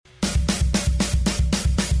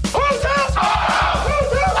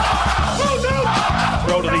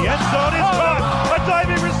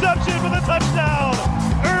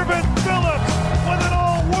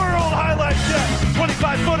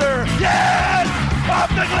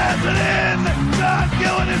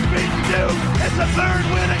third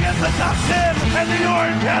win against the top 10, and the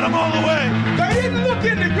Orange had them all the way. They didn't look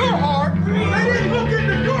into your heart. They didn't look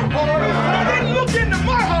into your heart. They didn't look into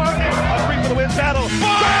my heart. A ring for the win battle.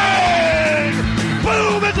 Bang!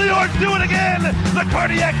 Boom! It's the Orange do it again. The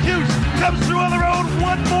cardiac juice comes through on the road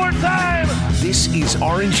one more time. This is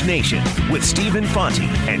Orange Nation with Stephen Fonte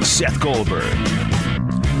and Seth Goldberg.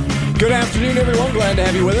 Good afternoon, everyone. Glad to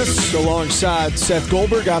have you with us. Alongside Seth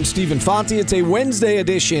Goldberg, I'm Stephen Fonte. It's a Wednesday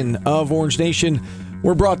edition of Orange Nation.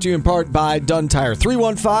 We're brought to you in part by Dunn Tire.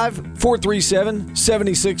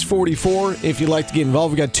 315-437-7644. If you'd like to get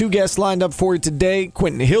involved, we've got two guests lined up for you today.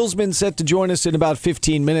 Quentin Hillsman set to join us in about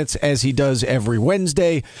 15 minutes, as he does every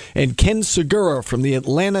Wednesday. And Ken Suguira from the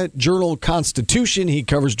Atlanta Journal-Constitution. He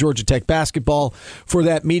covers Georgia Tech basketball for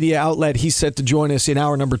that media outlet. He's set to join us in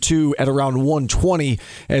hour number 2 at around 1:20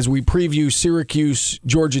 as we preview Syracuse,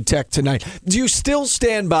 Georgia Tech tonight. Do you still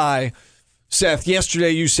stand by, Seth, yesterday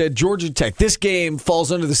you said Georgia Tech, this game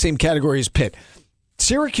falls under the same category as Pitt.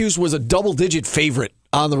 Syracuse was a double-digit favorite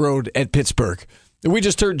on the road at Pittsburgh. We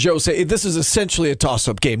just heard Joe say this is essentially a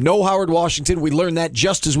toss-up game. No Howard Washington. We learned that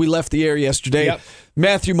just as we left the air yesterday. Yep.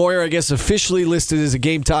 Matthew Moyer, I guess, officially listed as a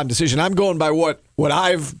game-time decision. I'm going by what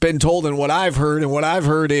I've been told and what I've heard, and what I've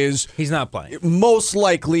heard is he's not playing. Most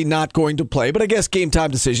likely not going to play, but I guess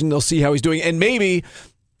game-time decision. They'll see how he's doing, and maybe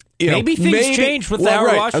things change with the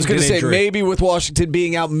Howard Washington I was going to say, injury. maybe with Washington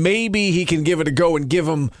being out, maybe he can give it a go and give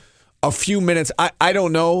him a few minutes. I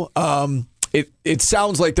don't know. It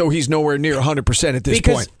sounds like, though, he's nowhere near 100% at this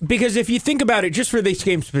point. Because if you think about it, just for this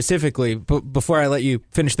game specifically, before I let you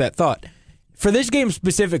finish that thought, for this game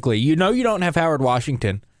specifically, you don't have Howard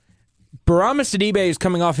Washington. Barama Sidibe is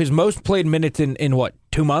coming off his most played minutes in what,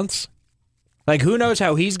 2 months? Like, who knows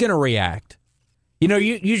how he's going to react?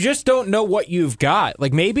 You just don't know what you've got.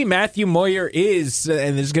 Like, maybe Matthew Moyer is,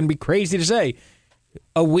 and this is going to be crazy to say,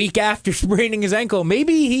 a week after spraining his ankle,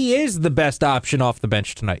 maybe he is the best option off the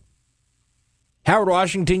bench tonight. Howard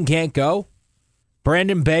Washington can't go.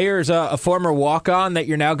 Brandon Bayer is a former walk-on that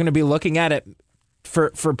you're now going to be looking at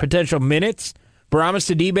for potential minutes. Barama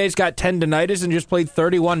Sidibe's got tendinitis and just played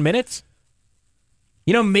 31 minutes.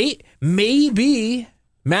 Maybe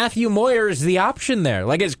Matthew Moyer is the option there,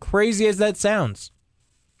 like as crazy as that sounds.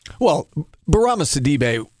 Well, Barama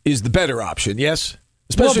Sidibe is the better option, yes?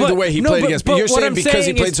 Especially the way he played against. But you're saying because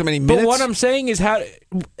he played so many minutes? But what I'm saying is how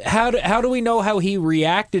do we know how he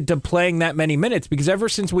reacted to playing that many minutes? Because ever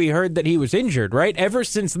since we heard that he was injured, right? Ever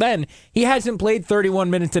since then, he hasn't played 31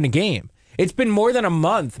 minutes in a game. It's been more than a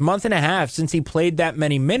month and a half since he played that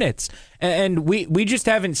many minutes. And we just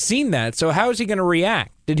haven't seen that. So how is he going to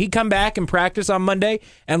react? Did he come back and practice on Monday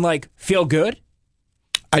and, feel good?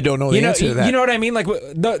 I don't know the answer to that. You know what I mean? Like, these I are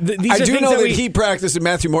do things know that that he practiced and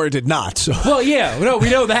Matthew Moyer did not. So. Well, yeah, no, we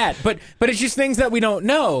know that. But it's just things that we don't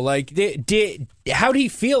know. Like, how did he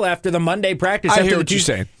feel after the Monday practice? I hear what you're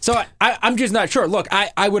saying. So I'm just not sure. Look,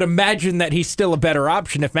 I would imagine that he's still a better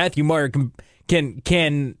option if Matthew Moyer can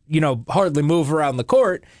hardly move around the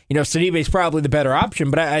court. Sidibe's probably the better option,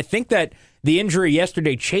 but I think that the injury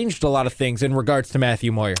yesterday changed a lot of things in regards to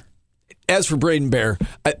Matthew Moyer. As for Braden Baer,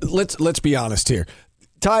 let's be honest here.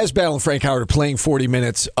 Tyus Battle and Frank Howard are playing 40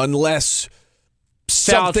 minutes unless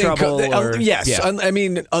something trouble unless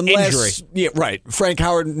injury. Yeah, right. Frank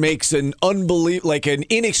Howard makes an an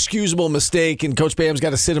inexcusable mistake, and Coach Bam's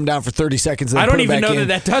got to sit him down for 30 seconds. And I then don't put him even back know in.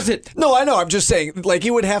 that does it. No, I know. I'm just saying,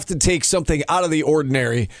 he would have to take something out of the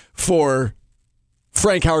ordinary for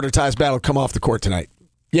Frank Howard or Tyus Battle to come off the court tonight.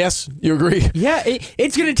 Yes, you agree? Yeah,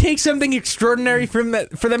 it's going to take something extraordinary for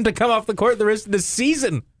them to come off the court the rest of the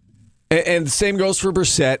season. And the same goes for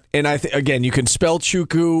Brissett. And I think, again, you can spell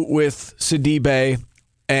Chuku with Sidibe.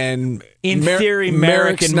 And in theory,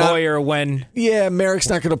 Merrick and Moyer when... Yeah, Merrick's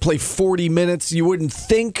not going to play 40 minutes. You wouldn't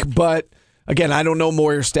think, but again, I don't know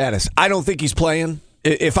Moyer's status. I don't think he's playing.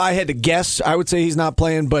 If I had to guess, I would say he's not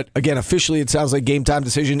playing. But again, officially, it sounds like game-time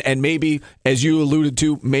decision. And maybe, as you alluded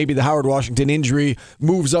to, maybe the Howard Washington injury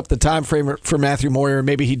moves up the time frame for Matthew Moyer.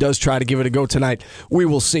 Maybe he does try to give it a go tonight. We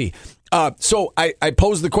will see. So I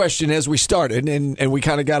posed the question as we started, and we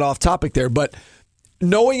kind of got off topic there. But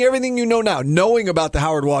knowing everything you know now, knowing about the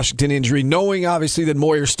Howard Washington injury, knowing obviously that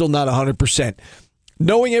Moyer's still not 100%,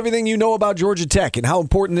 knowing everything you know about Georgia Tech and how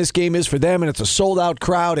important this game is for them, and it's a sold-out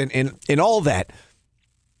crowd and all that,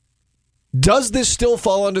 does this still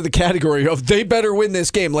fall under the category of they better win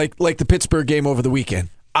this game like the Pittsburgh game over the weekend?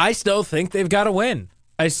 I still think they've got to win.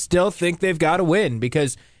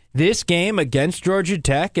 Because this game against Georgia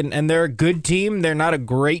Tech, and they're a good team, they're not a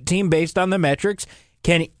great team based on the metrics,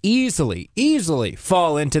 can easily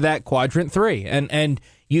fall into that quadrant 3. And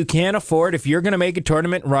you can't afford, if you're going to make a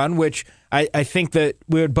tournament run, which I think that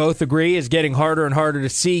we would both agree is getting harder and harder to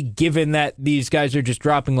see, given that these guys are just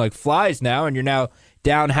dropping like flies now, and you're now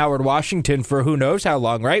down Howard Washington for who knows how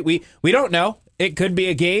long, right? We don't know. It could be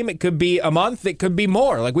a game. It could be a month. It could be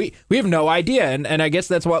more. Like we have no idea, and I guess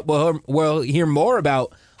that's what we'll hear more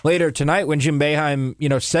about later tonight when Jim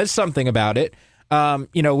Boeheim, says something about it.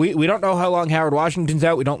 We don't know how long Howard Washington's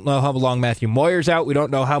out. We don't know how long Matthew Moyer's out. We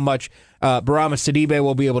don't know how much Barama Sidibe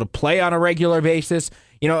will be able to play on a regular basis.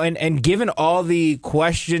 And given all the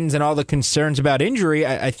questions and all the concerns about injury,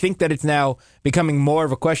 I think that it's now becoming more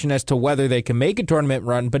of a question as to whether they can make a tournament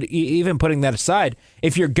run. But even putting that aside,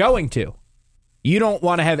 if you're going to, you don't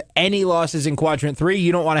want to have any losses in Quadrant 3.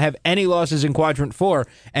 You don't want to have any losses in Quadrant 4.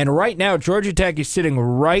 And right now, Georgia Tech is sitting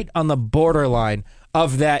right on the borderline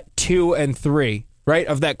of that 2 and 3, right?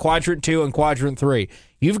 Of that Quadrant 2 and Quadrant 3.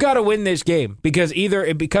 You've got to win this game because either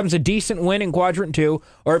it becomes a decent win in Quadrant 2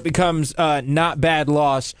 or it becomes a not bad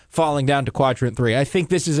loss falling down to Quadrant 3. I think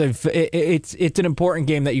this is it's an important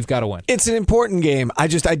game that you've got to win. It's an important game. I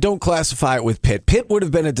don't classify it with Pitt. Pitt would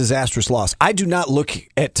have been a disastrous loss. I do not look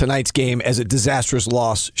at tonight's game as a disastrous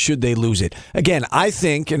loss should they lose it. Again, I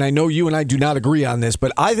think, and I know you and I do not agree on this,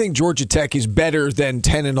 but I think Georgia Tech is better than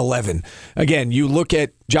 10-11. Again, you look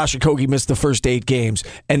at Josh Okogie missed the first 8 games,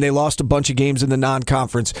 and they lost a bunch of games in the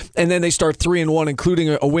non-conference. And then they start 3-1,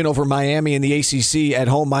 including a win over Miami in the ACC at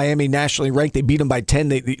home. Miami nationally ranked. They beat them by 10.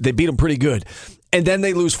 They beat them pretty good. And then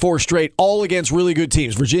they lose 4 straight, all against really good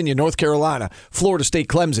teams. Virginia, North Carolina, Florida State,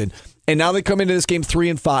 Clemson. And now they come into this game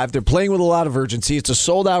 3-5. They're playing with a lot of urgency. It's a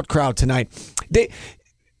sold-out crowd tonight.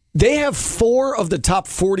 They have 4 of the top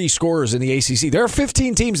 40 scorers in the ACC. There are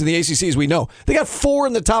 15 teams in the ACC, as we know. They got 4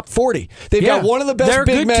 in the top 40. They've got one of the best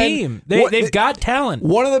big men. They're a good team. They've got talent.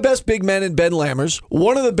 One of the best big men in Ben Lammers.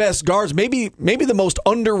 One of the best guards, maybe the most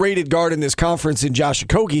underrated guard in this conference in Josh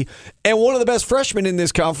Okogie, and one of the best freshmen in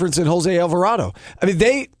this conference in Jose Alvarado. I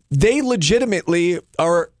mean, they legitimately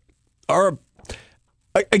are.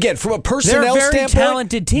 Again, from a personnel They're a very standpoint,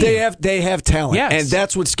 talented team. They have talent, yes. And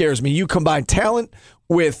that's what scares me. You combine talent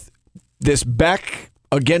with this back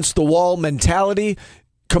against the wall mentality,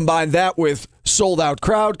 combine that with sold out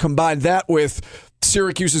crowd, combine that with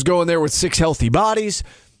Syracuse is going there with 6 healthy bodies.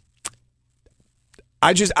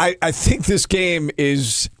 I think this game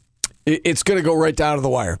it's going to go right down to the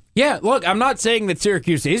wire. Yeah, look, I'm not saying that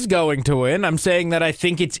Syracuse is going to win. I'm saying that I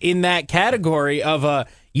think it's in that category of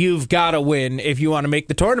you've got to win if you want to make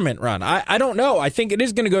the tournament run. I don't know. I think it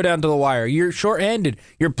is going to go down to the wire. You're shorthanded.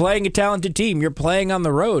 You're playing a talented team. You're playing on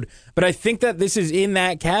the road. But I think that this is in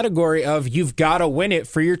that category of you've got to win it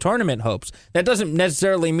for your tournament hopes. That doesn't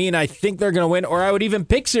necessarily mean I think they're going to win or I would even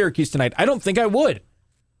pick Syracuse tonight. I don't think I would.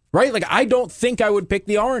 Right? Like, I don't think I would pick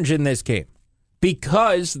the Orange in this game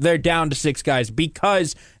because they're down to 6 guys,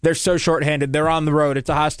 because they're so shorthanded. They're on the road. It's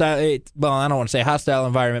a hostile, I don't want to say hostile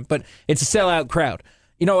environment, but it's a sellout crowd.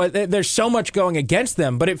 There's so much going against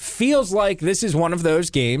them, but it feels like this is one of those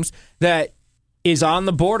games that is on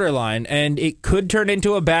the borderline, and it could turn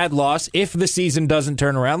into a bad loss if the season doesn't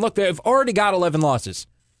turn around. Look, they've already got 11 losses.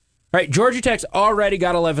 Right? Georgia Tech's already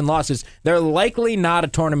got 11 losses. They're likely not a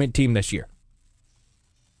tournament team this year.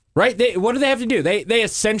 Right? What do they have to do? They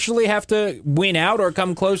essentially have to win out or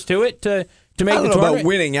come close to it to make the tournament. I don't know about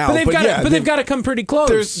winning out, but they've got to come pretty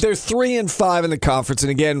close. They're 3-5 in the conference,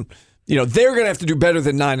 and again, they're going to have to do better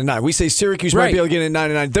than 9-9. We say Syracuse might be able to get in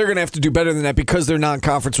 9-9. They're going to have to do better than that because their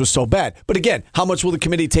non-conference was so bad. But again, how much will the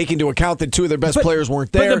committee take into account that 2 of their best players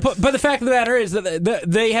weren't there? But the fact of the matter is that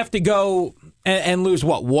they have to go and lose,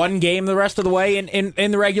 1 game the rest of the way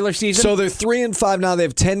in the regular season? So they're 3-5 now. They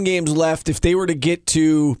have 10 games left. If they were to get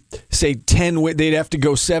to, say, 10, they'd have to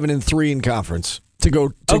go 7-3 in conference. To go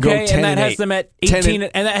 10 and that has them at 18,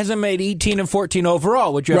 and that has them at 18-14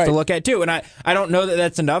 overall, which you have to look at too. And I don't know that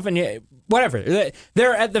that's enough. And whatever,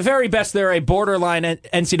 they're at the very best, they're a borderline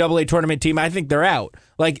NCAA tournament team. I think they're out.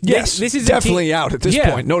 This is definitely out at this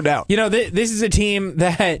point, no doubt. This is a team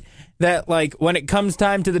that like when it comes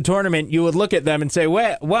time to the tournament, you would look at them and say,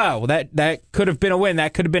 wow, that could have been a win.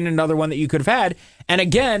 That could have been another one that you could have had. And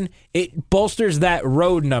again, it bolsters that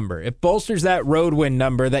road number. It bolsters that road win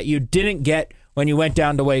number that you didn't get when you went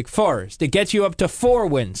down to Wake Forest. It gets you up to 4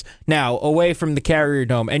 wins now away from the Carrier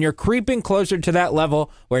Dome, and you're creeping closer to that level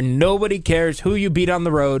where nobody cares who you beat on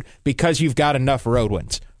the road because you've got enough road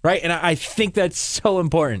wins, right? And I think that's so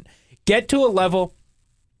important. Get to a level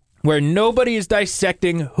where nobody is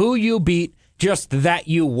dissecting who you beat, just that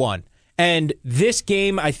you won. And this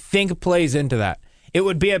game, I think, plays into that. It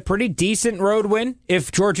would be a pretty decent road win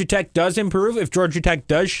if Georgia Tech does improve, if Georgia Tech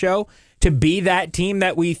does show to be that team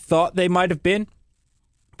that we thought they might have been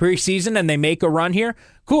preseason and they make a run here.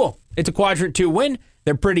 cool. It's a quadrant 2 win.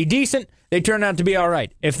 They're pretty decent. They turn out to be all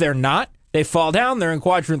right. If they're not, they fall down. They're in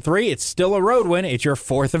quadrant 3. It's still a road win. It's your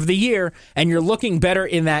 4th of the year, and you're looking better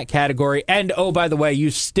in that category. And, oh, by the way,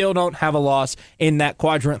 you still don't have a loss in that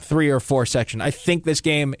quadrant 3 or 4 section. I think this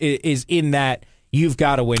game is in that you've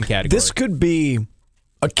got to win category. This could be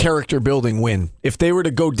a character-building win. If they were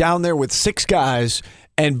to go down there with 6 guys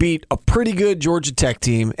and beat a pretty good Georgia Tech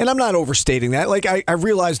team, and I'm not overstating that. Like, I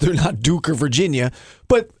realize they're not Duke or Virginia,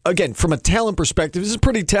 but again, from a talent perspective, this is a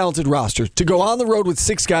pretty talented roster. To go on the road with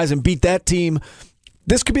 6 guys and beat that team,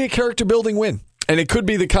 this could be a character-building win. And it could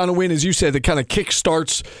be the kind of win, as you said, that kind of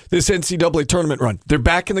kickstarts this NCAA tournament run. They're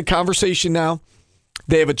back in the conversation now.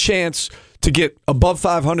 They have a chance to get above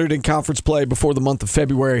 500 in conference play before the month of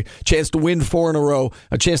February, chance to win 4 in a row,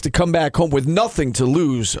 a chance to come back home with nothing to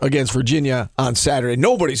lose against Virginia on Saturday.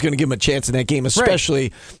 Nobody's going to give them a chance in that game,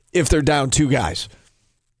 especially if they're down 2 guys.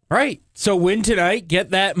 Right. So win tonight, get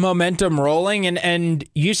that momentum rolling, and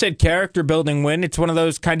you said character building win. It's one of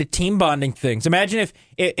those kind of team bonding things. Imagine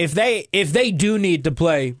if they do need to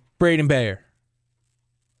play Braden Bayer.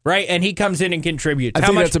 Right, and he comes in and contributes. I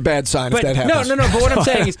think that's a bad sign if that happens. No. But what I'm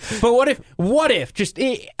saying is, what if, just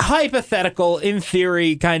hypothetical, in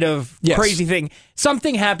theory, kind of crazy thing,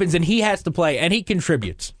 something happens and he has to play and he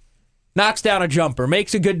contributes, knocks down a jumper,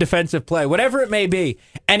 makes a good defensive play, whatever it may be,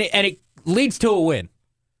 and it leads to a win.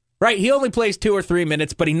 Right, he only plays 2 or 3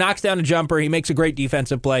 minutes, but he knocks down a jumper, he makes a great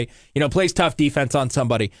defensive play, plays tough defense on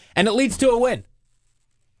somebody, and it leads to a win.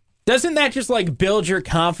 Doesn't that just build your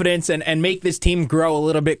confidence and make this team grow a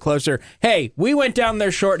little bit closer? Hey, we went down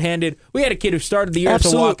there shorthanded. We had a kid who started the year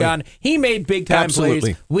as a walk-on. He made big-time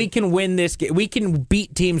plays. We can win this game. We can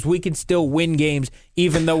beat teams. We can still win games,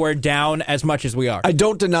 even though we're down as much as we are. I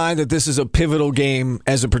don't deny that this is a pivotal game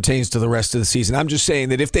as it pertains to the rest of the season. I'm just saying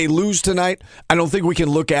that if they lose tonight, I don't think we can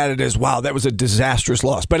look at it as, wow, that was a disastrous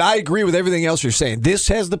loss. But I agree with everything else you're saying. This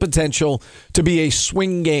has the potential to be a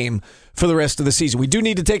swing game for the rest of the season. We do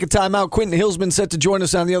need to take a timeout. Quentin Hillsman set to join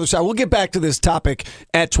us on the other side. We'll get back to this topic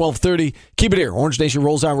at 12:30. Keep it here. Orange Nation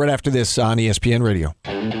rolls on right after this on ESPN Radio.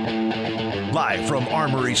 Live from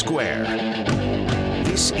Armory Square,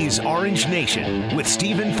 this is Orange Nation with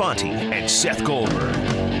Stephen Fonte and Seth Goldberg.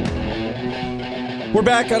 We're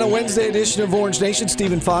back on a Wednesday edition of Orange Nation.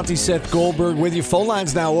 Stephen Fonte, Seth Goldberg with you. Phone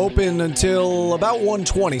lines now open until about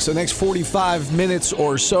 1:20. So next 45 minutes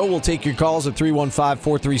or so, we'll take your calls at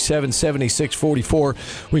 315-437-7644.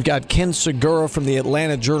 We've got Ken Suguira from the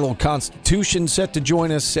Atlanta Journal-Constitution set to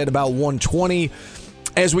join us at about 1:20.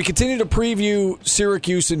 As we continue to preview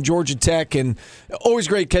Syracuse and Georgia Tech, and always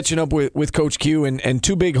great catching up with Coach Q, and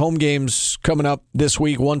 2 big home games coming up this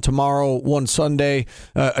week, one tomorrow, one Sunday,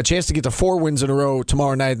 a chance to get to 4 wins in a row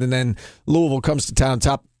tomorrow night, and then Louisville comes to town,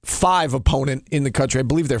 top 5 opponent in the country. I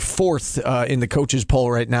believe they're 4th in the coaches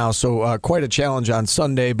poll right now, so quite a challenge on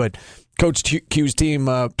Sunday, but Coach Q's team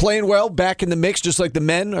playing well, back in the mix, just like the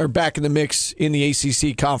men are back in the mix in the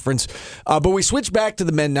ACC conference. But we switch back to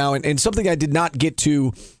the men now, and something I did not get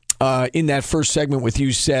to in that first segment with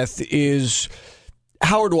you, Seth, is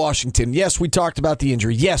Howard Washington. Yes, we talked about the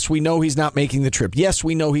injury. Yes, we know he's not making the trip. Yes,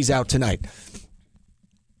 we know he's out tonight.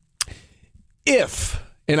 If,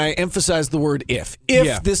 and I emphasize the word if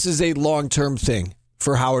this is a long-term thing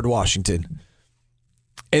for Howard Washington,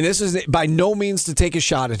 and this is by no means to take a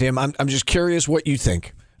shot at him. I'm just curious what you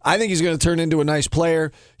think. I think he's going to turn into a nice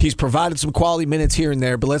player. He's provided some quality minutes here and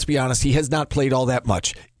there, but let's be honest, he has not played all that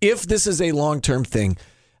much. If this is a long-term thing,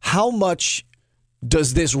 how much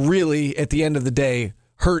does this really, at the end of the day,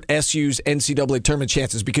 hurt SU's NCAA tournament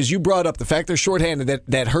chances? Because you brought up the fact they're shorthanded,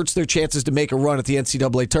 that hurts their chances to make a run at the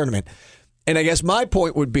NCAA tournament. And I guess my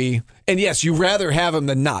point would be, and yes, you rather have him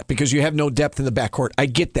than not because you have no depth in the backcourt. I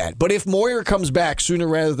get that. But if Moyer comes back sooner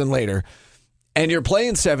rather than later and you're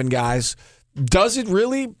playing 7 guys, does it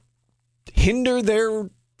really hinder their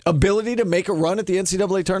ability to make a run at the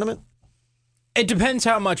NCAA tournament? It depends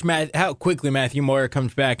how quickly Matthew Moyer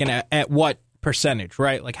comes back and at what percentage,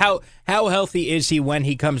 right? Like how healthy is he when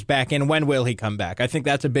he comes back and when will he come back? I think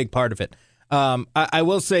that's a big part of it. I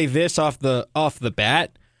will say this off the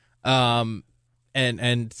bat. And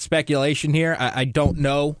speculation here. I don't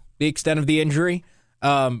know the extent of the injury.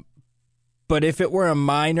 But if it were a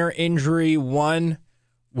minor injury, 1,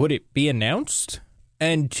 would it be announced?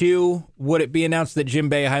 And 2, would it be announced that Jim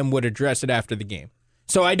Boeheim would address it after the game?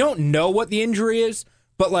 So I don't know what the injury is,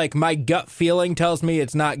 but my gut feeling tells me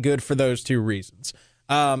it's not good for those 2 reasons.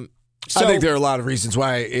 I think there are a lot of reasons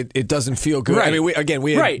why it doesn't feel good. Right. I mean,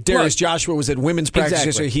 we had Darius Joshua was at women's practice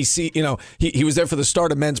Exactly. yesterday. He was there for the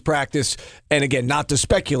start of men's practice. And again, not to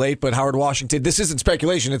speculate, but Howard Washington, this isn't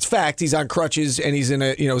speculation, it's fact. He's on crutches and he's in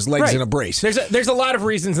his legs in a brace. There's a lot of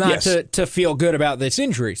reasons not to feel good about this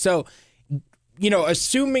injury. So,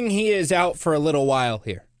 assuming he is out for a little while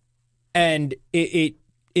here, and it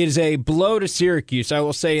is a blow to Syracuse, I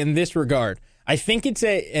will say in this regard. I think it's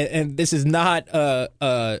and this is not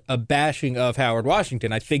a bashing of Howard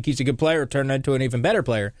Washington. I think he's a good player, turned into an even better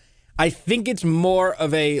player. I think it's more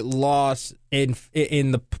of a loss in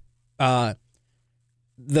the part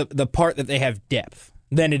that they have depth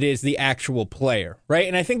than it is the actual player, right?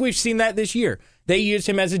 And I think we've seen that this year. They use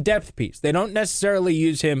him as a depth piece. They don't necessarily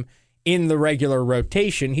use him in the regular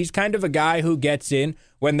rotation. He's kind of a guy who gets in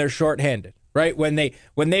when they're shorthanded. Right, when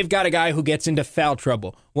they've got a guy who gets into foul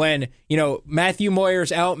trouble, when Matthew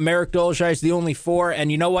Moyer's out, Merrick Dolezaj's the only 4,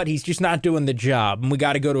 and you know what, he's just not doing the job, and we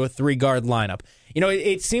got to go to a 3-guard lineup.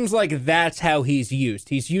 It seems like that's how he's used.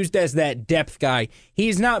 He's used as that depth guy.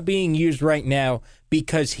 He's not being used right now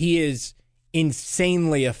because he is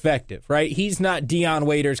insanely effective. Right, he's not Dion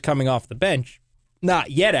Waiters coming off the bench,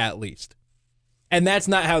 not yet at least, and that's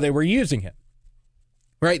not how they were using him.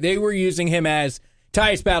 Right, they were using him as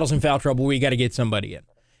Tyus battles in foul trouble, we got to get somebody in.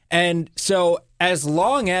 And so as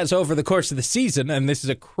long as over the course of the season, and this is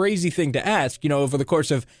a crazy thing to ask, over the course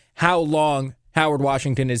of how long Howard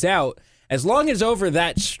Washington is out, as long as over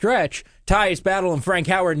that stretch, Tyus Battle and Frank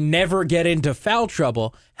Howard never get into foul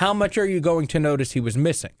trouble, how much are you going to notice he was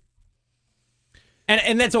missing?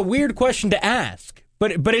 And that's a weird question to ask,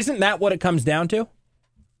 but isn't that what it comes down to?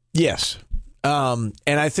 Yes. And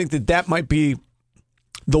I think that might be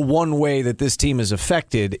the one way that this team is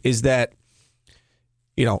affected is that,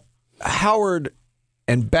 Howard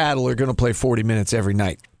and Battle are going to play 40 minutes every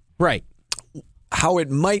night. Right. How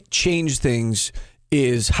it might change things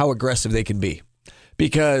is how aggressive they can be.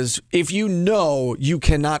 Because if you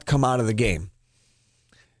cannot come out of the game,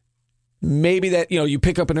 maybe that, you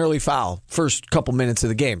pick up an early foul first couple minutes of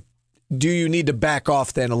the game. Do you need to back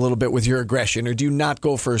off then a little bit with your aggression, or do you not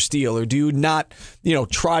go for a steal, or do you not,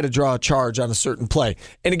 try to draw a charge on a certain play?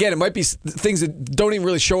 And again, it might be things that don't even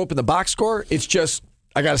really show up in the box score. It's just,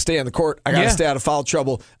 I got to stay on the court. I got to stay out of foul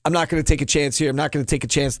trouble. I'm not going to take a chance here. I'm not going to take a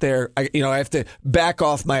chance there. I have to back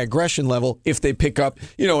off my aggression level if they pick up,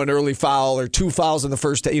 an early foul or 2 fouls in the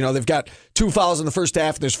first. They've got 2 fouls in the first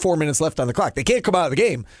half, and there's 4 minutes left on the clock. They can't come out of the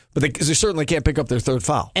game, but they certainly can't pick up their 3rd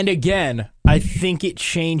foul. And again, I think it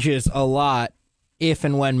changes a lot if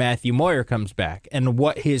and when Matthew Moyer comes back and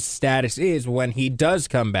what his status is when he does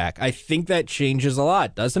come back. I think that changes a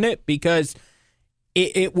lot, doesn't it? Because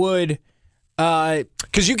it would.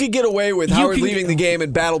 Because you could get away with Howard leaving the game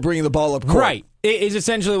and Battle bringing the ball up court. Right. It is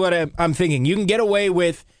essentially what I'm thinking. You can get away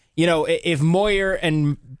with, if Moyer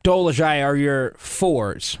and Dolezaj are your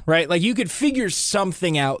 4s, right? Like, you could figure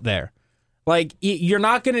something out there. Like, you're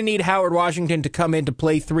not going to need Howard Washington to come in to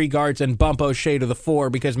play 3 guards and bump O'Shea to the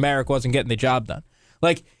 4 because Merrick wasn't getting the job done.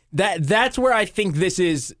 Like, that's where I think this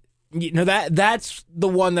is, that's the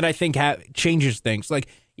one that I think changes things. Like,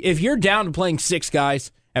 if you're down to playing 6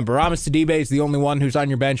 guys, and Baramas Sidibe is the only one who's on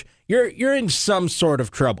your bench, you're in some sort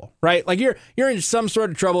of trouble, right? Like you're in some sort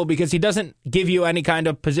of trouble because he doesn't give you any kind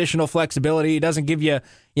of positional flexibility. He doesn't give you,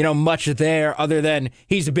 much there other than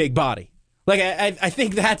he's a big body. Like I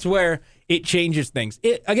think that's where it changes things.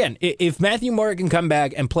 Again, if Matthew Moyer can come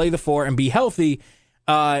back and play the 4 and be healthy,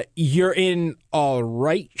 you're in all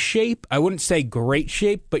right shape. I wouldn't say great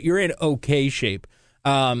shape, but you're in okay shape.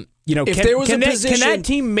 If there was a position,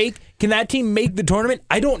 can that team make the tournament?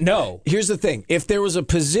 I don't know. Here's the thing: if there was a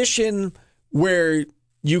position where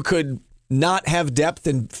you could not have depth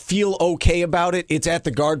and feel okay about it, it's at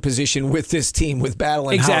the guard position with this team with Battle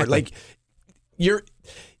and Howard. Like you're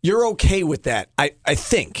okay with that. I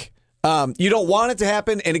think you don't want it to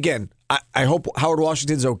happen. And again, I hope Howard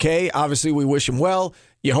Washington's okay. Obviously, we wish him well.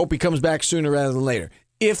 You hope he comes back sooner rather than later.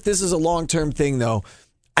 If this is a long-term thing, though,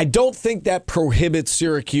 I don't think that prohibits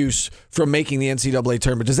Syracuse from making the NCAA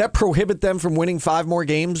tournament. Does that prohibit them from winning 5 more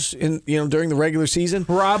games during the regular season?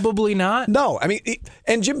 Probably not. No. I mean,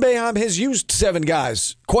 and Jim Boeheim has used 7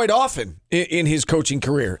 guys quite often in his coaching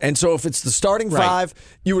career. And so if it's the starting 5,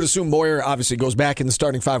 you would assume Moyer obviously goes back in the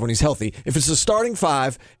starting 5 when he's healthy. If it's the starting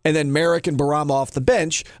 5 and then Merrick and Barama off the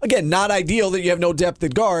bench, again, not ideal that you have no depth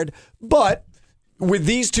at guard, but with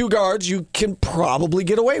these 2 guards, you can probably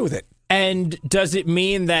get away with it. And does it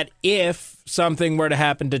mean that if something were to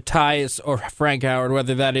happen to Tyus or Frank Howard,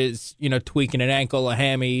 whether that is, tweaking an ankle, a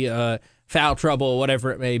hammy, foul trouble,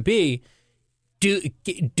 whatever it may be, do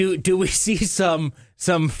we see some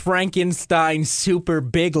some Frankenstein super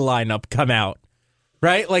big lineup come out.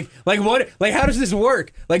 Right? Like what? Like, how does this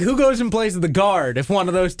work? Like, who goes and plays the guard if one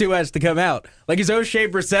of those two has to come out? Like, is O'Shea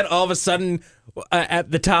Brissett all of a sudden at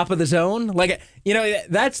the top of the zone? Like,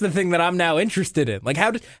 that's the thing that I'm now interested in. Like,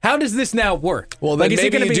 how does this now work? Well, then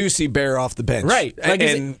maybe you do see Bear off the bench, right? Like,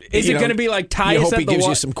 is it going to be like Tyus at the gives one?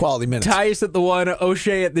 You some quality minutes. Tyus at the one,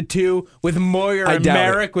 O'Shea at the two, with Moyer and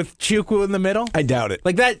Merrick with Chukwu in the middle. I doubt it.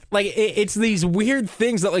 Like that. Like it's these weird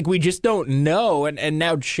things that like we just don't know and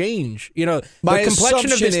now change. The complexion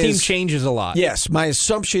of this team changes a lot. Yes, my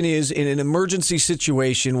assumption is in an emergency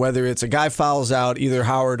situation, whether it's a guy fouls out, either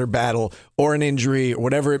Howard or Battle, or an injury or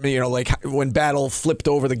whatever it may, like when Battle flipped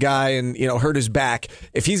over the guy and hurt his back,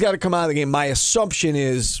 if he's got to come out of the game, my assumption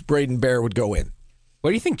is Braden Bear would go in.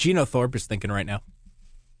 What do you think Geno Thorpe is thinking right now?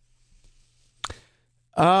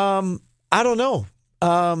 I don't know.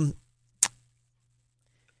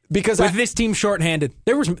 Because with this team shorthanded,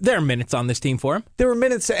 there are minutes on this team for him. There were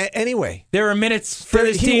minutes anyway. There were minutes for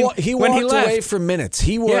his team. He when walked he left. away from minutes.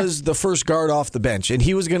 He was the first guard off the bench, and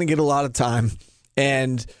he was going to get a lot of time,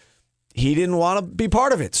 and he didn't want to be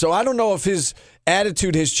part of it. So I don't know if his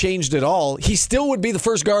attitude has changed at all. He still would be the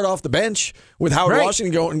first guard off the bench with Howard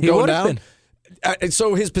Washington going down.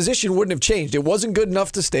 So his position wouldn't have changed. It wasn't good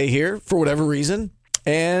enough to stay here for whatever reason,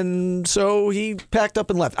 and so he packed up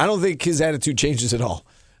and left. I don't think his attitude changes at all.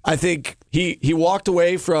 I think he walked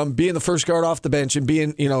away from being the first guard off the bench and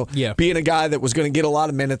being a guy that was going to get a lot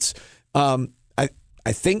of minutes. I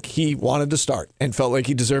think he wanted to start and felt like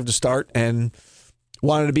he deserved to start and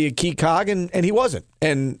wanted to be a key cog, and he wasn't.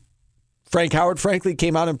 And Frank Howard, frankly,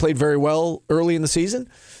 came out and played very well early in the season.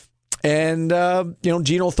 And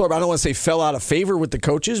Geno Thorpe, I don't want to say fell out of favor with the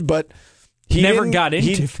coaches, but he never got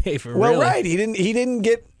into favor. Well, really. Right, he didn't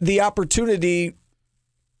get the opportunity.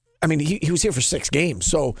 I mean, he was here for 6 games.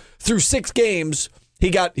 So through 6 games,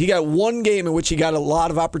 he got one game in which he got a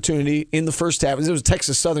lot of opportunity in the first half. It was a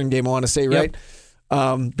Texas Southern game, I want to say, right?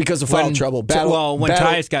 Because of foul trouble. When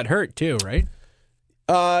Tyus got hurt too, right?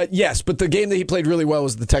 Yes, but the game that he played really well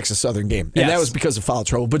was the Texas Southern game. And that was because of foul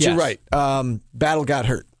trouble. But you're right. Battle got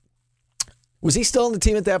hurt. Was he still on the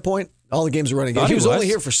team at that point? All the games were running. He was only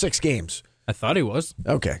here for 6 games. I thought he was.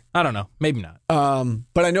 Okay. I don't know. Maybe not.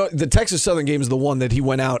 But I know the Texas Southern game is the one that he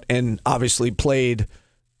went out and obviously played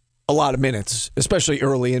a lot of minutes, especially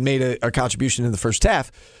early, and made a contribution in the first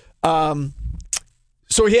half.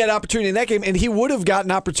 So he had opportunity in that game, and he would have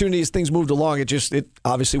gotten opportunity as things moved along. It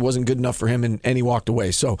obviously wasn't good enough for him, and he walked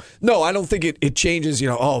away. So, no, I don't think it changes,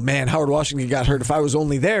 oh, man, Howard Washington got hurt if I was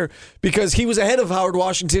only there, because he was ahead of Howard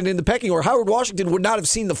Washington in the pecking order. Howard Washington would not have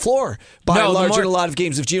seen the floor by and large in a lot of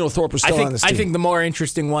games if Geno Thorpe was still on this team. I think the more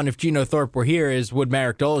interesting one, if Geno Thorpe were here, is would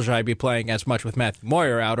Marek Dolezaj be playing as much with Matthew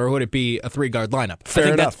Moyer out, or would it be a 3-guard lineup?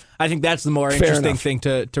 Fair enough. I think that's the more interesting thing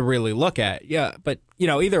to really look at. Yeah, but,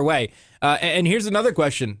 either way. And here's another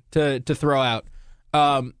question to throw out.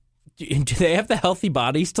 Do they have the healthy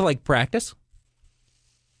bodies to, practice?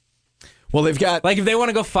 Well, they've got... if they want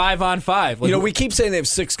to go 5-on-5. We keep saying they have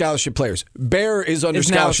 6 scholarship players. Bear is under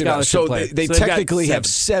scholarship now. So they technically have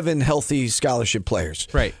 7 healthy scholarship players.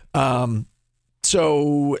 Right.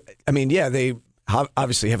 So, they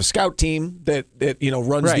obviously have a scout team that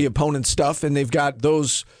runs the opponent's stuff, and they've got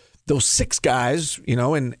those 6 guys,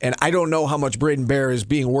 and I don't know how much Braden Bear is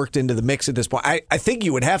being worked into the mix at this point. I think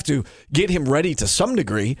you would have to get him ready to some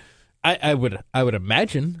degree. I would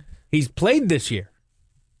imagine he's played this year.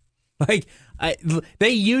 They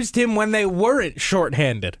used him when they weren't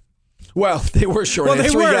shorthanded. Well, they were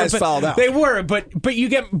shorthanded. 3 guys fouled out. They were, but they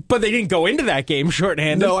didn't go into that game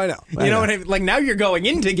shorthanded. No, I know. What I mean? Now you're going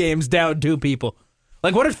into games down 2 people.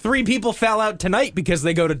 What if 3 people foul out tonight because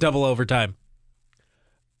they go to double overtime?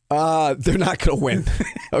 They're not going to win.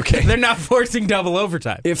 Okay, they're not forcing double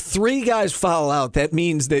overtime. If 3 guys foul out, that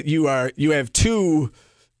means that you have two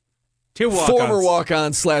walk-ons. Former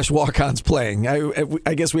walk-ons / walk-ons playing.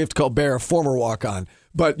 I guess we have to call Bear a former walk-on,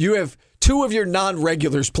 but you have 2 of your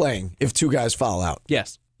non-regulars playing. If 2 guys foul out,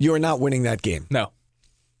 yes, you are not winning that game. No.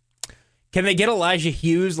 Can they get Elijah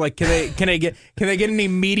Hughes? Can they get an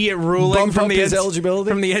immediate ruling from his eligibility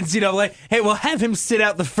from the NCAA? Hey, we'll have him sit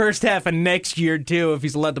out the first half of next year too if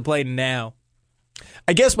he's allowed to play now.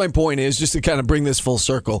 I guess my point is, just to kind of bring this full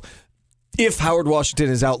circle, if Howard Washington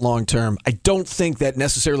is out long term, I don't think that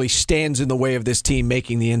necessarily stands in the way of this team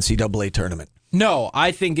making the NCAA tournament. No,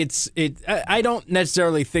 I think I don't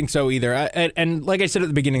necessarily think so either. And like I said at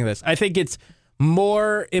the beginning of this, I think it's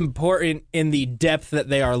more important in the depth that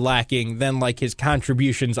they are lacking than his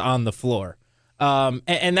contributions on the floor.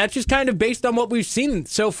 And that's just kind of based on what we've seen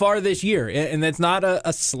so far this year. And that's not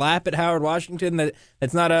a slap at Howard Washington.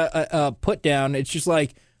 That's not a put down. It's just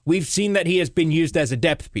like we've seen that he has been used as a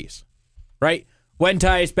depth piece, right? When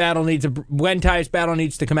Tyus Battle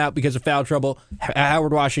needs to come out because of foul trouble,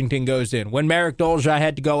 Howard Washington goes in. When Merrick Dolezaj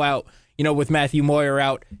had to go out, with Matthew Moyer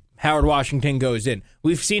out, Howard Washington goes in.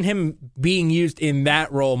 We've seen him being used in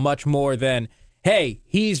that role much more than, hey,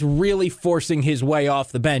 he's really forcing his way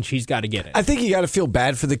off the bench. He's got to get it. I think you got to feel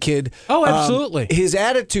bad for the kid. Oh, absolutely. His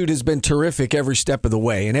attitude has been terrific every step of the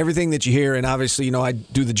way, and everything that you hear, and obviously, I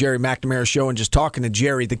do the Jerry McNamara show, and just talking to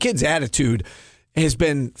Jerry, the kid's attitude has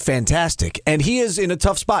been fantastic, and he is in a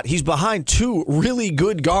tough spot. He's behind two really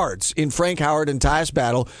good guards in Frank Howard and Tyus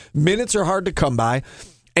Battle. Minutes are hard to come by,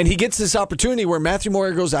 and he gets this opportunity where Matthew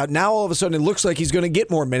Moyer goes out. Now, all of a sudden, it looks like he's going to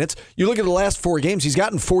get more minutes. You look at the last 4 games, he's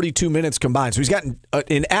gotten 42 minutes combined, so he's gotten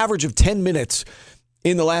an average of 10 minutes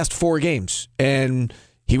in the last 4 games, and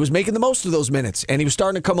he was making the most of those minutes, and he was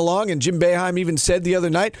starting to come along, and Jim Boeheim even said the other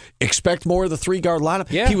night, expect more of the 3-guard lineup.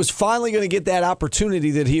 Yeah. He was finally going to get that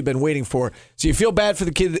opportunity that he had been waiting for. So you feel bad for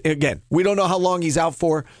the kid. Again, we don't know how long he's out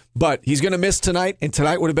for, but he's going to miss tonight, and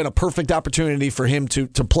tonight would have been a perfect opportunity for him to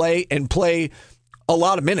play and play a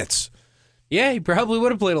lot of minutes. Yeah, he probably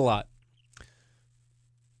would have played a lot.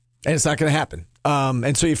 And it's not going to happen.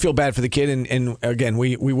 And so you feel bad for the kid, and again,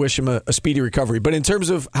 we wish him a speedy recovery. But in terms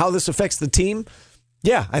of how this affects the team,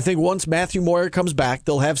 yeah, I think once Matthew Moyer comes back,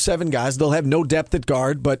 they'll have 7 guys. They'll have no depth at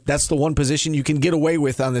guard, but that's the one position you can get away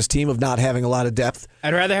with on this team of not having a lot of depth.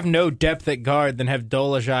 I'd rather have no depth at guard than have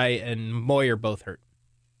Dolezaj and Moyer both hurt.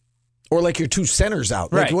 Or like your 2 centers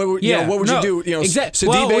out. Right. Like, what would you do? Exactly.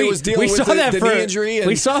 Sidibe was dealing with the knee injury. And,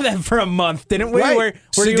 we saw that for a month, didn't we? Right. Where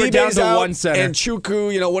you were down to 1 center. And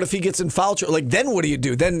Chuku, what if he gets in foul trouble? Like, then what do you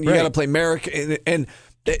do? Then you got to play Merrick, and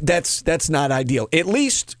that's not ideal. At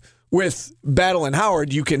least with Battle and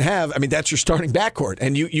Howard, you can have, that's your starting backcourt,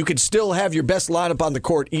 and you could still have your best lineup on the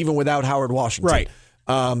court even without Howard Washington. Right.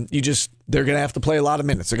 They're going to have to play a lot of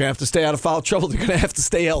minutes. They're going to have to stay out of foul trouble. They're going to have to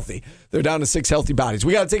stay healthy. They're down to 6 healthy bodies.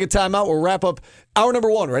 We got to take a timeout. We'll wrap up hour number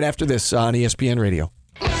 1 right after this on ESPN Radio.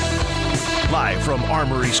 Live from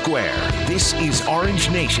Armory Square, this is Orange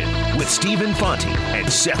Nation with Stephen Fonte and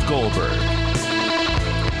Seth Goldberg.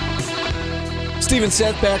 Steve and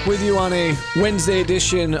Seth back with you on a Wednesday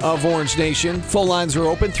edition of Orange Nation. Phone lines are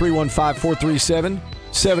open,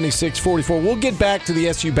 315-437-7644. We'll get back to the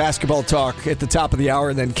SU basketball talk at the top of the hour,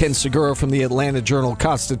 and then Ken Suguira from the Atlanta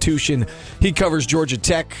Journal-Constitution. He covers Georgia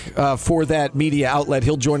Tech for that media outlet.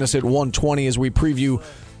 He'll join us at 1:20 as we preview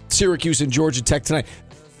Syracuse and Georgia Tech tonight.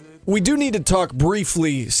 We do need to talk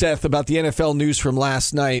briefly, Seth, about the NFL news from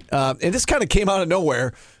last night. And this kind of came out of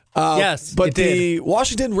nowhere. Yes, but it did. The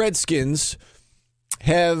Washington Redskins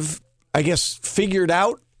have, I guess, figured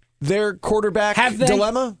out their quarterback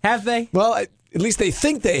dilemma. Have they? Well, at least they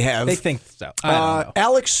think they have. They think so. I don't know.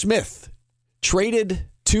 Alex Smith traded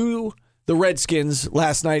to the Redskins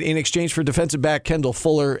last night in exchange for defensive back Kendall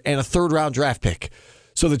Fuller and a 3rd-round draft pick.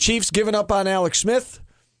 So the Chiefs giving up on Alex Smith,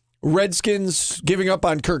 Redskins giving up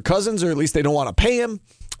on Kirk Cousins, or at least they don't want to pay him.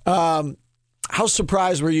 How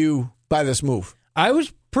surprised were you by this move? I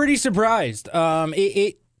was pretty surprised.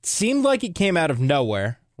 It seemed like it came out of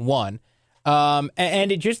nowhere, one.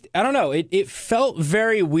 And it just, I don't know, it felt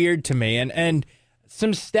very weird to me. And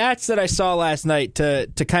some stats that I saw last night to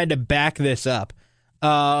kind of back this up.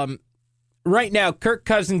 Right now, Kirk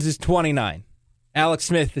Cousins is 29. Alex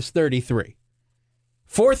Smith is 33.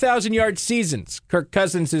 4,000-yard seasons. Kirk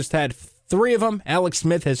Cousins has had 3 of them. Alex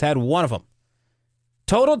Smith has had 1 of them.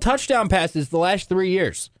 Total touchdown passes the last 3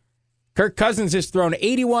 years. Kirk Cousins has thrown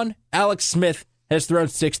 81. Alex Smith has thrown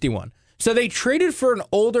 61. So they traded for an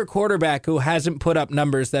older quarterback who hasn't put up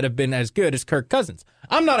numbers that have been as good as Kirk Cousins.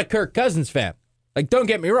 I'm not a Kirk Cousins fan. Like, don't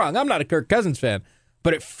get me wrong. I'm not a Kirk Cousins fan.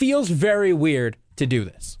 But it feels very weird to do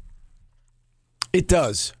this. It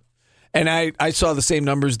does. And I saw the same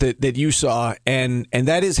numbers that you saw, and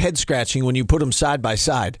that is head-scratching when you put them side by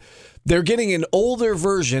side. They're getting an older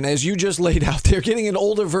version, as you just laid out. They're getting an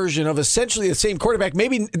older version of essentially the same quarterback.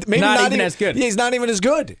 Maybe not even as good. Yeah, he's not even as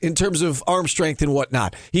good in terms of arm strength and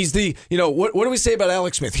whatnot. He's the, what do we say about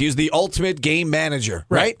Alex Smith? He's the ultimate game manager,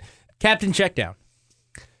 right? Captain Checkdown.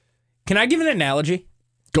 Can I give an analogy?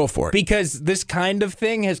 Go for it. Because this kind of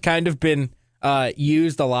thing has kind of been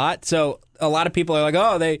used a lot. So a lot of people are like,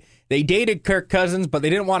 oh, they dated Kirk Cousins, but they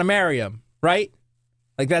didn't want to marry him, right?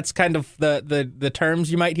 Like, that's kind of the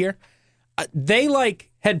terms you might hear. They,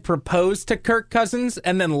 had proposed to Kirk Cousins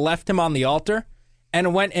and then left him on the altar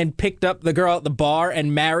and went and picked up the girl at the bar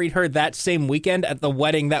and married her that same weekend at the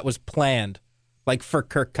wedding that was planned, for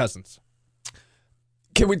Kirk Cousins.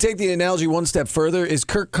 Can we take the analogy one step further? Is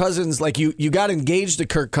Kirk Cousins, like you got engaged to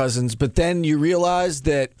Kirk Cousins, but then you realized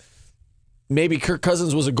that maybe Kirk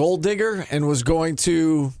Cousins was a gold digger and was going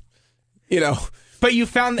to, But you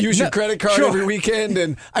found that use your credit card every weekend,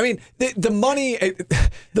 and I mean the money.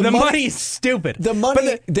 The money is stupid. The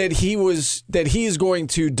money that he is going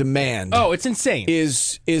to demand. Oh, it's insane.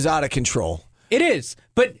 Is out of control. It is,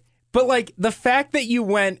 but like the fact that you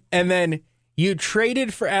went and then you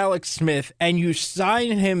traded for Alex Smith and you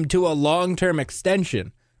signed him to a long-term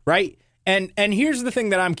extension, right? And here's the thing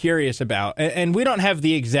that I'm curious about, and we don't have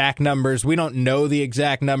the exact numbers. We don't know the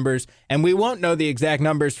exact numbers, and we won't know the exact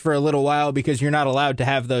numbers for a little while because you're not allowed to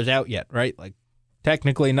have those out yet, right? Like,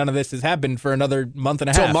 technically, none of this has happened for another month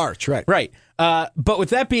and a half. Till March, right. Right. But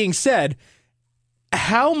with that being said,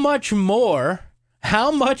 how much more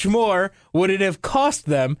would it have cost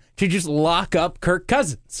them to just lock up Kirk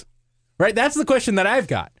Cousins? Right? That's the question that I've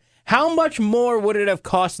got. How much more would it have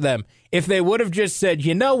cost them if they would have just said,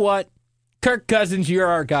 you know what? Kirk Cousins, you're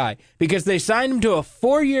our guy. Because they signed him to a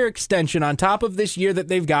 4-year extension on top of this year that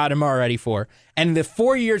they've got him already for. And the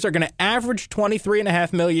 4 years are going to average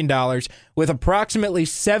 $23.5 million with approximately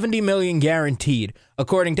 $70 million guaranteed,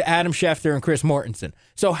 according to Adam Schefter and Chris Mortensen.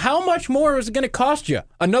 So how much more is it going to cost you?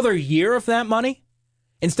 Another year of that money?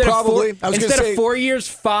 Instead of 4 years,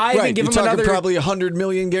 5, right, and give you're him another probably $100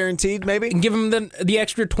 million guaranteed, maybe, and give him the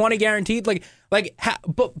extra 20 guaranteed.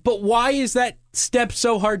 But why is that step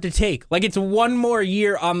so hard to take? Like, it's one more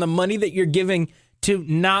year on the money that you're giving to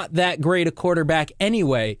not that great a quarterback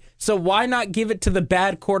anyway. So why not give it to the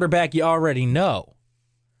bad quarterback you already know?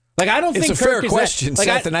 Like, I don't think it's a Kirk fair question,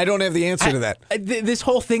 Seth, and I don't have the answer to that. This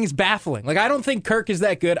whole thing is baffling. Like, I don't think Kirk is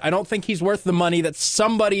that good. I don't think he's worth the money that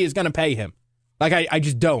somebody is going to pay him. Like, I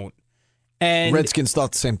just don't. And Redskins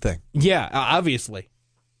thought the same thing. Yeah, obviously.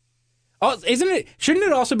 Oh, shouldn't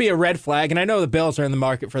it also be a red flag? And I know the Bills are in the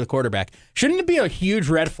market for the quarterback. Shouldn't it be a huge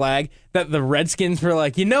red flag that the Redskins were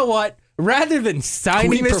like, you know what? Rather than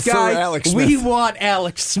signing this guy, we want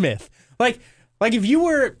Alex Smith. Like if you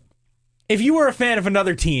were a fan of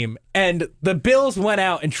another team and the Bills went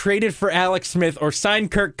out and traded for Alex Smith or signed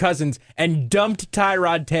Kirk Cousins and dumped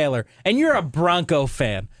Tyrod Taylor, and you're a Bronco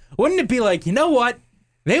fan, wouldn't it be like, you know what?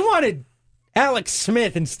 They wanted Alex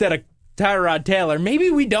Smith instead of Tyrod Taylor. Maybe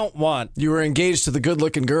we don't want. You were engaged to the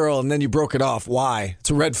good-looking girl, and then you broke it off. Why? It's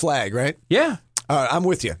a red flag, right? Yeah. I'm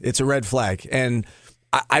with you. It's a red flag. And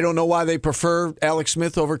I don't know why they prefer Alex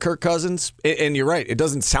Smith over Kirk Cousins. And you're right. It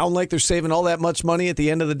doesn't sound like they're saving all that much money at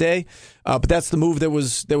the end of the day. But that's the move that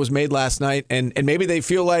was made last night. And maybe they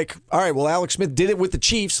feel like, all right, well, Alex Smith did it with the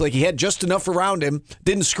Chiefs. Like, he had just enough around him,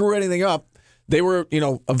 didn't screw anything up. They were,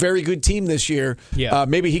 a very good team this year. Yeah.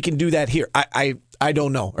 Maybe he can do that here. I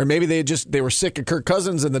don't know. Or maybe they were sick of Kirk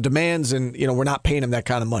Cousins and the demands, and we're not paying him that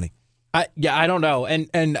kind of money. I don't know.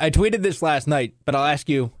 And I tweeted this last night, but I'll ask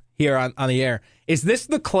you here on the air. Is this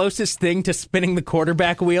the closest thing to spinning the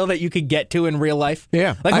quarterback wheel that you could get to in real life?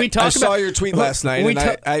 Yeah. I saw your tweet last night,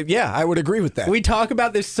 and I would agree with that. We talk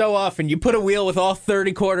about this so often. You put a wheel with all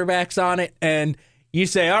 30 quarterbacks on it, and you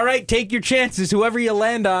say, all right, take your chances, whoever you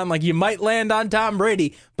land on. Like, you might land on Tom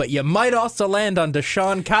Brady, but you might also land on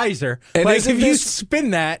DeShone Kizer. And like, if you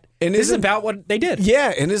spin that, this is about what they did.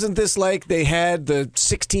 Yeah, and isn't this like they had the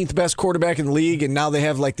 16th best quarterback in the league, and now they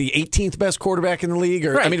have like the 18th best quarterback in the league?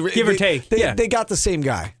 Or, right, I mean, give or take. They got the same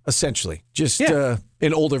guy, essentially. Just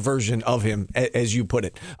an older version of him, as you put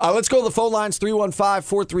it. Let's go to the phone lines,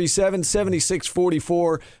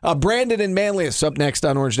 315-437-7644. Brandon in Manly is up next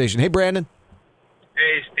on Orange Nation. Hey, Brandon.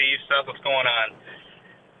 Hey, Steve, Seth, what's going on?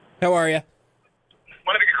 How are you? I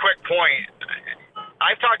want to make a quick point.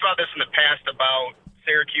 I've talked about this in the past about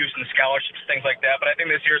Syracuse and scholarships, things like that, but I think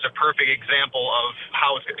this year is a perfect example of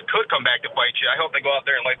how it could come back to bite you. I hope they go out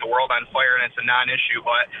there and light the world on fire and it's a non-issue,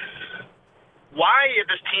 but why if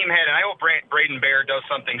this team had, and I hope Braden Bear does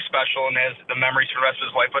something special and has the memories for the rest of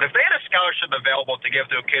his life, but if they had a scholarship available to give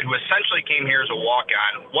to a kid who essentially came here as a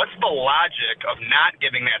walk-on, what's the logic of not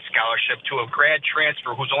giving that scholarship to a grad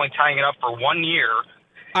transfer who's only tying it up for 1 year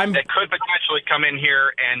that could potentially come in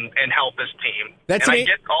here and help this team? I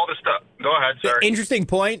get all this stuff. Go ahead, sir. Interesting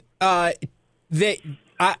point. I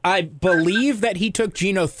believe that he took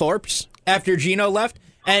Geno Thorpe's after Geno left.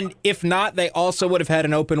 And if not, they also would have had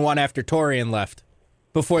an open one after Torian left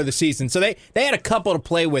before the season. So they had a couple to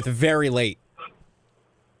play with very late.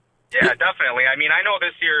 Yeah, definitely. I mean, I know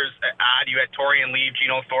this year is odd. You had Torian leave,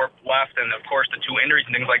 Geno Thorpe left, and, of course, the 2 injuries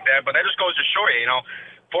and things like that. But that just goes to show you,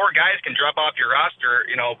 4 guys can drop off your roster,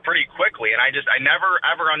 pretty quickly. And I never,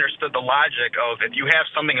 ever understood the logic of if you have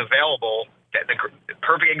something available the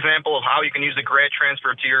perfect example of how you can use the grad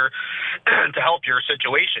transfer to to help your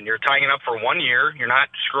situation. You're tying it up for 1 year. You're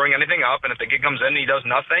not screwing anything up. And if the kid comes in and he does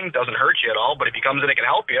nothing, doesn't hurt you at all. But if he comes in and can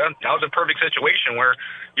help you, now it's a perfect situation where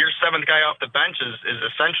your seventh guy off the bench is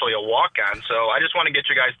essentially a walk-on. So I just want to get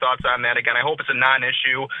your guys' thoughts on that. Again, I hope it's a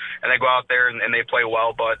non-issue and they go out there and they play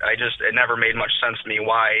well. But it never made much sense to me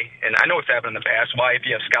why. And I know it's happened in the past. Why, if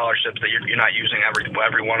you have scholarships, that you're not using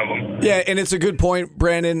every one of them. Yeah, and it's a good point,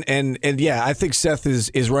 Brandon. And yeah, I think Seth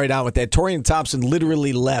is right on with that. Torian Thompson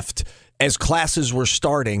literally left as classes were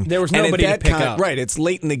starting. There was nobody to pick up. Right, it's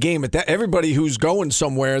late in the game. Everybody who's going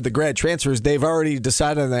somewhere, the grad transfers, they've already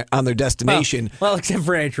decided on their destination. Well, except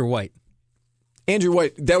for Andrew White. Andrew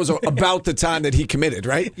White, that was about the time that he committed,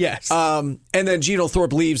 right? Yes. And then Geno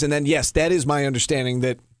Thorpe leaves, and then, yes, that is my understanding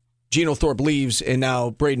that Geno Thorpe leaves, and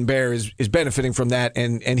now Braden Bear is benefiting from that,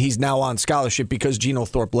 and he's now on scholarship because Geno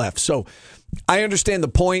Thorpe left. So I understand the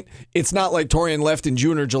point. It's not like Torian left in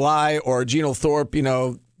June or July, or Geno Thorpe,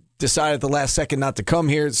 decided at the last second not to come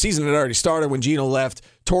here. The season had already started when Geno left.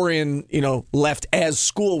 Torian, left as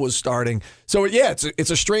school was starting. So, yeah,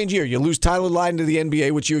 it's a strange year. You lose Tyler Lydon to the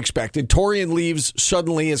NBA, which you expected. Torian leaves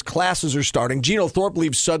suddenly as classes are starting. Geno Thorpe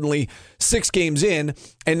leaves suddenly 6 games in.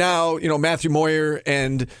 And now, Matthew Moyer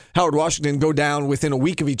and Howard Washington go down within a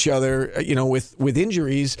week of each other, with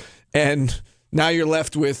injuries. And now you're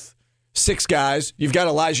left with 6 guys. You've got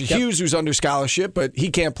Elijah Hughes, who's under scholarship, but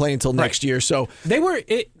he can't play until next year. So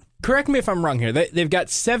correct me if I'm wrong here. They've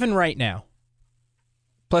got 7 right now.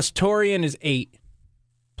 Plus Torian is 8.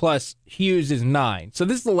 Plus Hughes is 9. So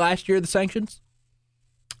this is the last year of the sanctions?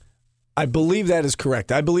 I believe that is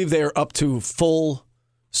correct. I believe they are up to full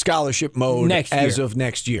scholarship mode as of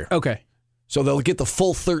next year. Okay. So they'll get the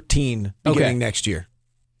full 13 beginning next year.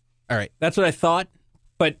 All right. That's what I thought.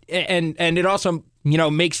 But and it also,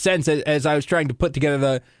 makes sense as I was trying to put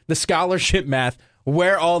together the scholarship math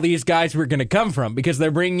where all these guys were going to come from, because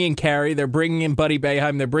they're bringing in Carey, they're bringing in Buddy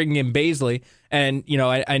Boeheim, they're bringing in Baisley, and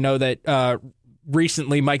I know that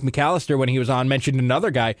recently Mike McAllister, when he was on, mentioned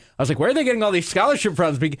another guy. I was like, where are they getting all these scholarship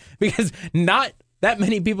funds? Because not that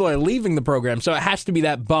many people are leaving the program, so it has to be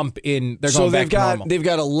that bump in. They're going back to normal. They've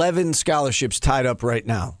got 11 scholarships tied up right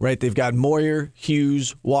now. Right, they've got Moyer,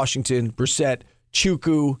 Hughes, Washington, Brissett,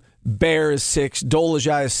 Chukwu. Bear is 6,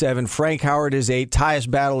 Dolezaj is 7, Frank Howard is 8, Tyus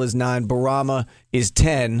Battle is 9, Barama is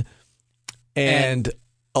 10, and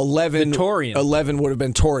 11 would have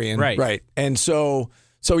been Torian. Right. And so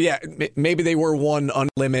yeah, maybe they were 1 on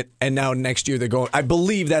limit, and now next year they're going. I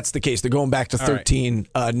believe that's the case. They're going back to 13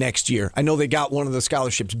 next year. I know they got one of the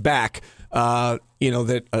scholarships back,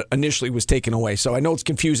 that initially was taken away. So I know it's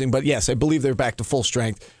confusing, but yes, I believe they're back to full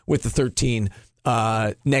strength with the 13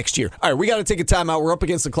 next year. All right, we got to take a timeout. We're up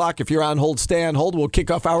against the clock. If you're on hold, stay on hold. We'll kick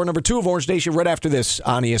off hour number 2 of Orange Nation right after this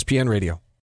on ESPN Radio.